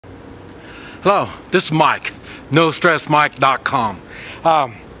Hello, this is Mike, NoStressMike.com.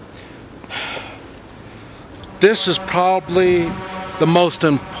 This is probably the most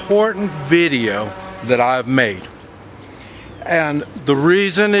important video that I've made. And the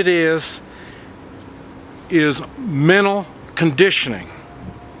reason it is mental conditioning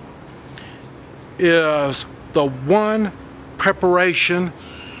is the one preparation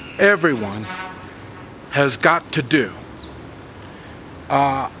everyone has got to do.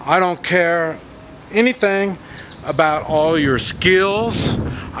 I don't care anything about all your skills.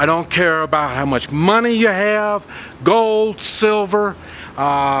 I don't care about how much money you have, gold, silver,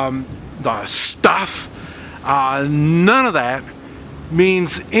 the stuff. None of that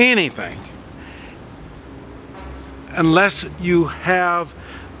means anything unless you have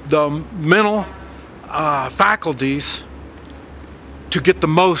the mental faculties to get the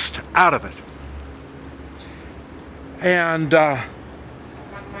most out of it. And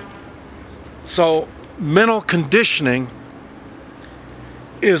so mental conditioning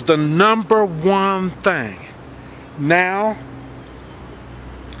is the number one thing. Now,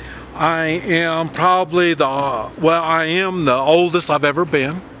 I am probably I am the oldest I've ever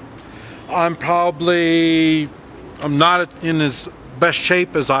been. I'm not in as best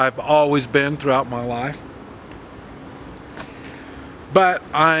shape as I've always been throughout my life. But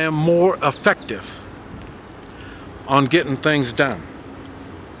I am more effective on getting things done.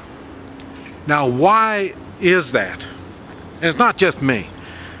 Now, why is that? And it's not just me.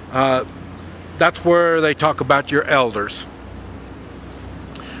 That's where they talk about your elders.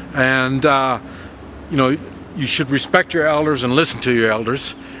 And, you should respect your elders and listen to your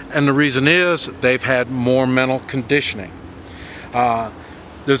elders. And the reason is they've had more mental conditioning.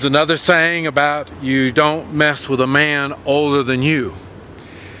 There's another saying about you don't mess with a man older than you.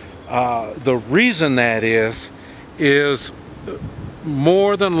 The reason that is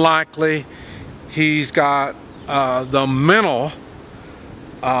more than likely he's got the mental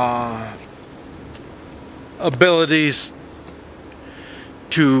abilities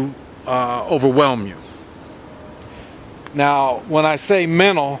to overwhelm you. Now, when I say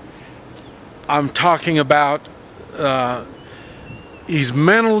mental, I'm talking about he's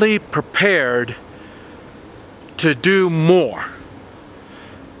mentally prepared to do more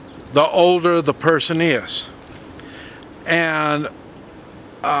the older the person is. And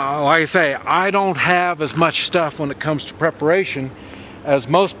like I say, I don't have as much stuff when it comes to preparation as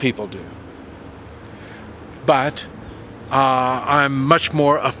most people do. But I'm much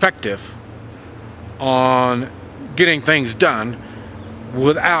more effective on getting things done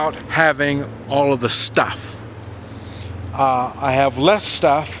without having all of the stuff. I have less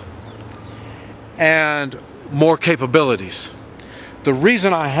stuff and more capabilities. The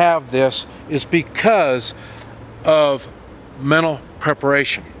reason I have this is because of mental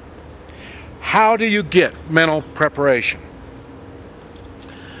preparation. How do you get mental preparation?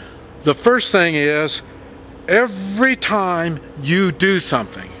 The first thing is, every time you do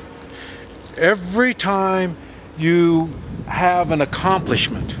something, every time you have an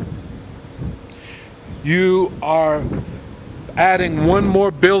accomplishment, you are adding one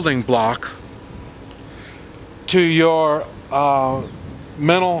more building block to your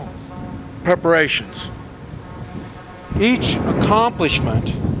mental preparations. Each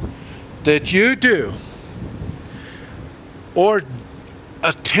accomplishment that you do or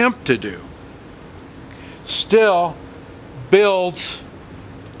attempt to do still builds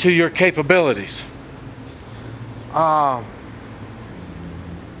to your capabilities. All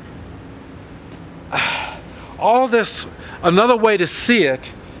this, another way to see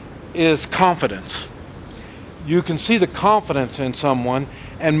it is confidence. You can see the confidence in someone,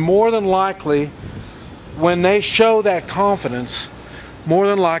 and more than likely, when they show that confidence, more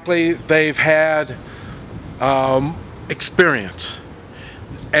than likely they've had experience.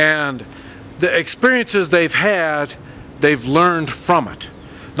 And the experiences they've had, they've learned from it.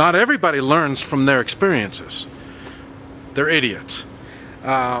 Not everybody learns from their experiences. They're idiots.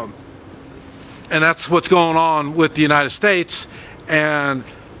 And that's what's going on with the United States, and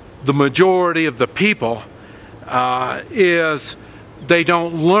the majority of the people is they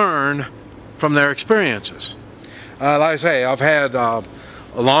don't learn from their experiences. Like I say, I've had a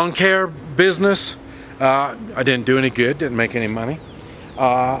lawn care business. I didn't do any good, didn't make any money.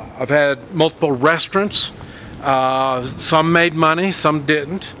 I've had multiple restaurants. Some made money, some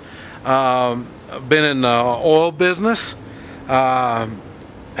didn't. I've been in the oil business.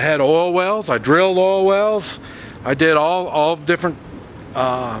 Had oil wells. I drilled oil wells. I did all different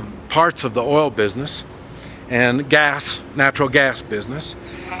parts of the oil business and natural gas business.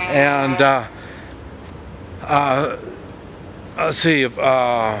 And let's see,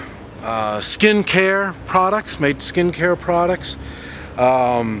 skincare products, made skincare products.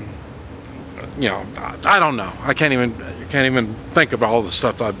 You know, I don't know. I can't even think of all the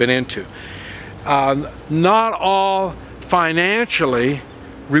stuff I've been into. Not all financially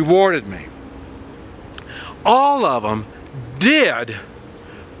rewarded me. All of them did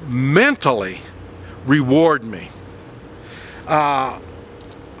mentally reward me.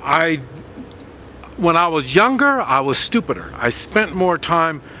 When I was younger, I was stupider. I spent more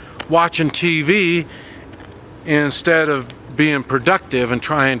time watching TV instead of being productive and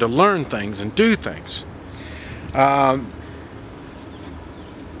trying to learn things and do things. And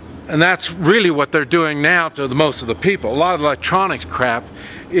that's really what they're doing now to most of the people. A lot of electronics crap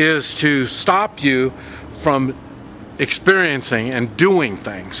is to stop you from experiencing and doing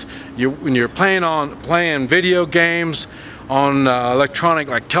things. When you're playing video games on electronic,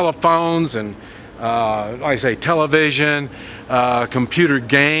 like telephones and like I say, television, computer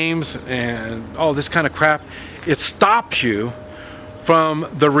games, and all this kind of crap, it stops you from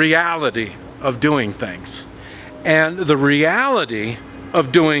the reality of doing things. And the reality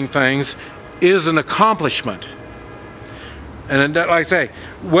of doing things is an accomplishment. And like I say,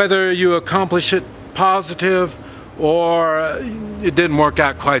 whether you accomplish it positive or it didn't work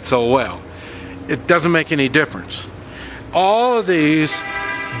out quite so well, it doesn't make any difference. All of these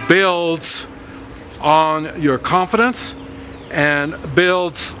builds on your confidence and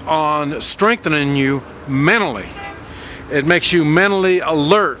builds on strengthening you mentally. It makes you mentally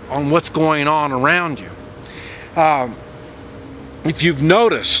alert on what's going on around you. If you've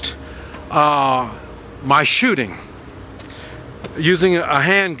noticed my shooting using a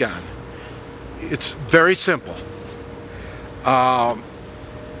handgun, it's very simple.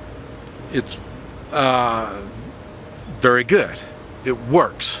 It's very good. It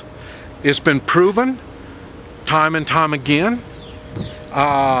works. It's been proven time and time again.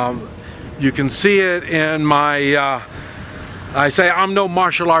 You can see it in my, I say I'm no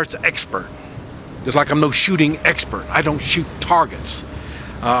martial arts expert. Just like I'm no shooting expert. I don't shoot targets.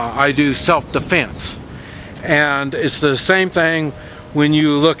 I do self-defense. And it's the same thing when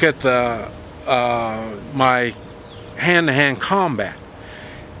you look at my hand-to-hand combat.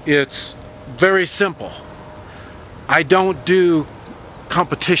 It's very simple. I don't do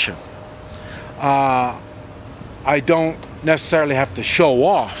competition. I don't necessarily have to show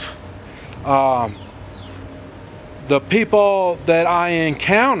off. The people that I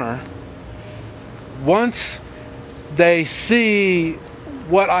encounter, once they see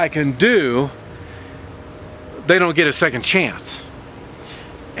what I can do, they don't get a second chance.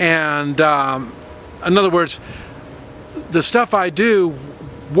 And in other words, the stuff I do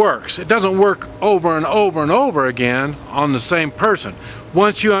works. It doesn't work over and over and over again on the same person.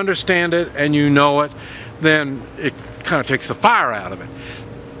 Once you understand it and you know it, then it kind of takes the fire out of it.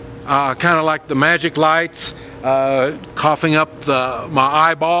 Kind of like the magic lights, coughing up my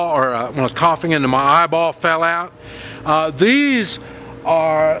eyeball, or when I was coughing into my eyeball fell out. These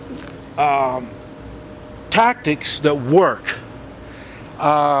are tactics that work.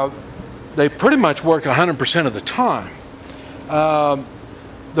 They pretty much work 100% of the time.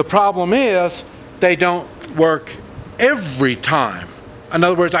 The problem is they don't work every time. In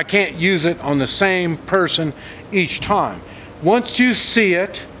other words, I can't use it on the same person each time. Once you see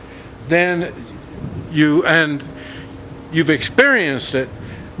it, then you've experienced it,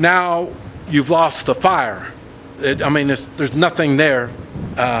 now you've lost the fire. There's nothing there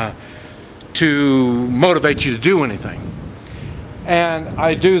to motivate you to do anything. And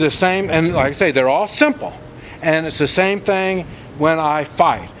I do the same, and like I say, they're all simple. And it's the same thing when I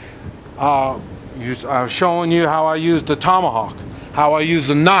fight. I was showing you how I use the tomahawk, how I use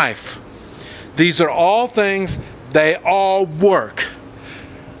the knife. These are all things, they all work.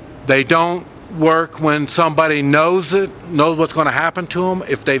 They don't work when somebody knows what's going to happen to them.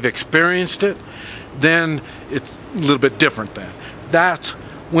 If they've experienced it, then it's a little bit different then. That's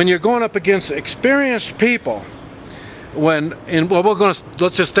when you're going up against experienced people. Let's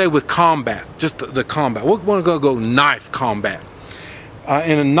just stay with combat, just the combat. We're going to go knife combat.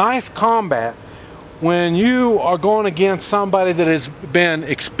 In a knife combat, when you are going against somebody that has been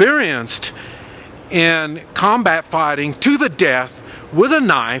experienced in combat fighting to the death with a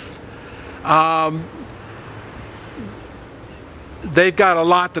knife, they've got a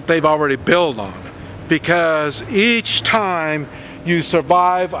lot that they've already built on, because each time you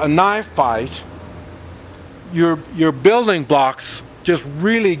survive a knife fight, your building blocks just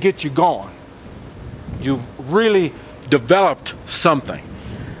really get you going. You've really developed something.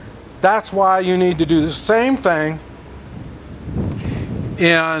 That's why you need to do the same thing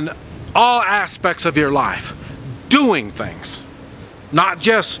in all aspects of your life. Doing things. Not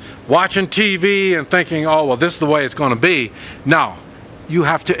just watching TV and thinking, oh, well, this is the way it's going to be. No, you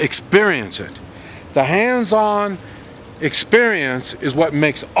have to experience it. The hands-on experience is what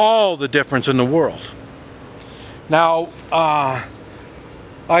makes all the difference in the world. Now,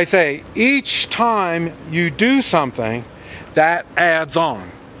 I say, each time you do something, that adds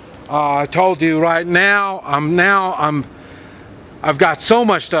on. I told you right now, I've got so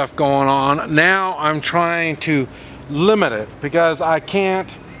much stuff going on. Now I'm trying to limit it because I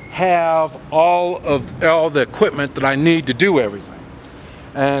can't have all the equipment that I need to do everything.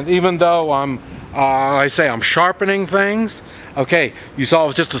 And even though I say I'm sharpening things, okay, you saw it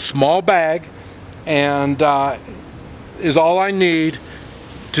was just a small bag, and is all I need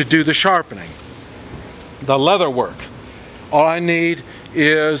to do the sharpening. The leather work, all I need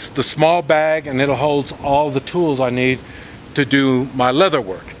is the small bag, and it'll hold all the tools I need to do my leather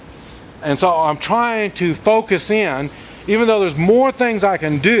work. And so I'm trying to focus in, even though there's more things I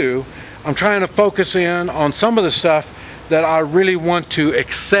can do, I'm trying to focus in on some of the stuff that I really want to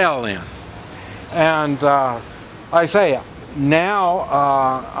excel in. And I say, now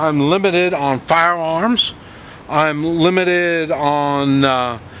I'm limited on firearms, I'm limited on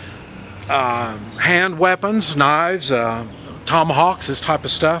hand weapons, knives, tomahawks, this type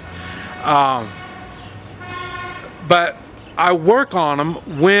of stuff. But I work on them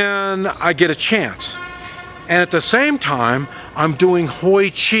when I get a chance. And at the same time, I'm doing Hoi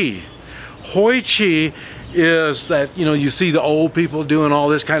Chi. Hoi Chi is that, you know, you see the old people doing all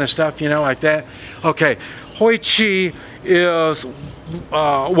this kind of stuff, you know, like that. Okay, Hoi Chi is,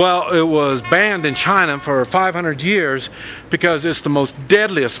 well, it was banned in China for 500 years because it's the most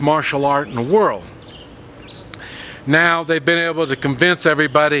deadliest martial art in the world. Now they've been able to convince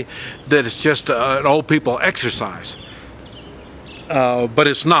everybody that it's just an old people exercise. But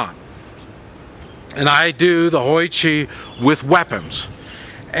it's not. And I do the Hoi Chi with weapons.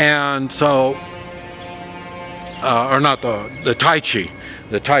 And so, or not the Tai Chi.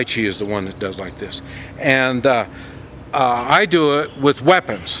 The Tai Chi is the one that does like this. And I do it with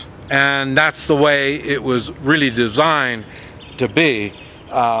weapons. And that's the way it was really designed to be.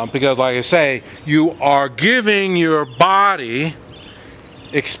 Because like I say, you are giving your body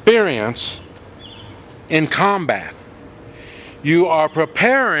experience in combat. You are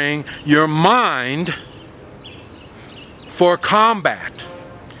preparing your mind for combat.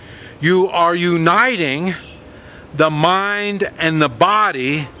 You are uniting the mind and the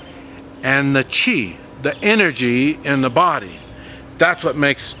body and the chi, the energy in the body. That's what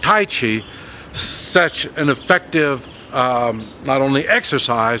makes Tai Chi such an effective, not only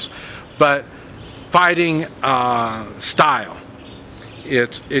exercise, but fighting style.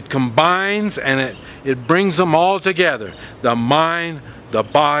 It combines and it brings them all together. The mind, the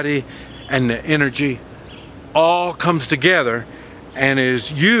body, and the energy all comes together and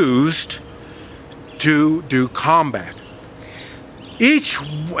is used to do combat.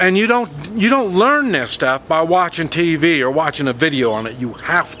 And you don't learn this stuff by watching TV or watching a video on it. You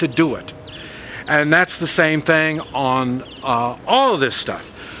have to do it. And that's the same thing on all of this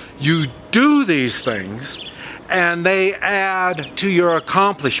stuff. You do these things, and they add to your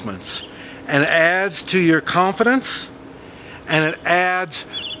accomplishments, and it adds to your confidence, and it adds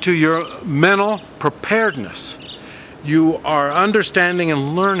to your mental preparedness. You are understanding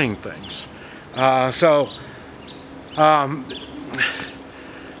and learning things.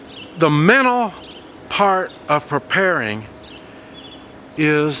 The mental part of preparing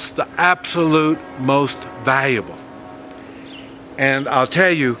is the absolute most valuable. And I'll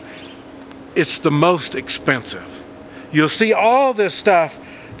tell you, it's the most expensive. You'll see all this stuff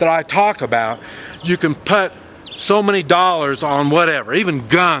that I talk about, you can put so many dollars on whatever, even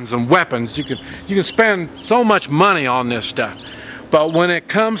guns and weapons. You can spend so much money on this stuff. But when it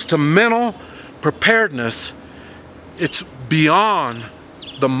comes to mental preparedness, it's beyond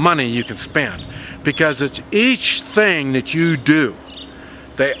the money you can spend, because it's each thing that you do.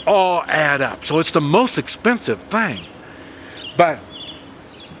 They all add up. So it's the most expensive thing. But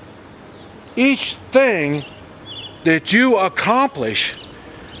each thing that you accomplish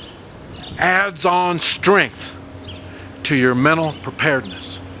adds on strength to your mental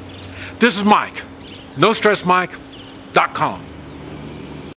preparedness. This is Mike, NoStressMike.com.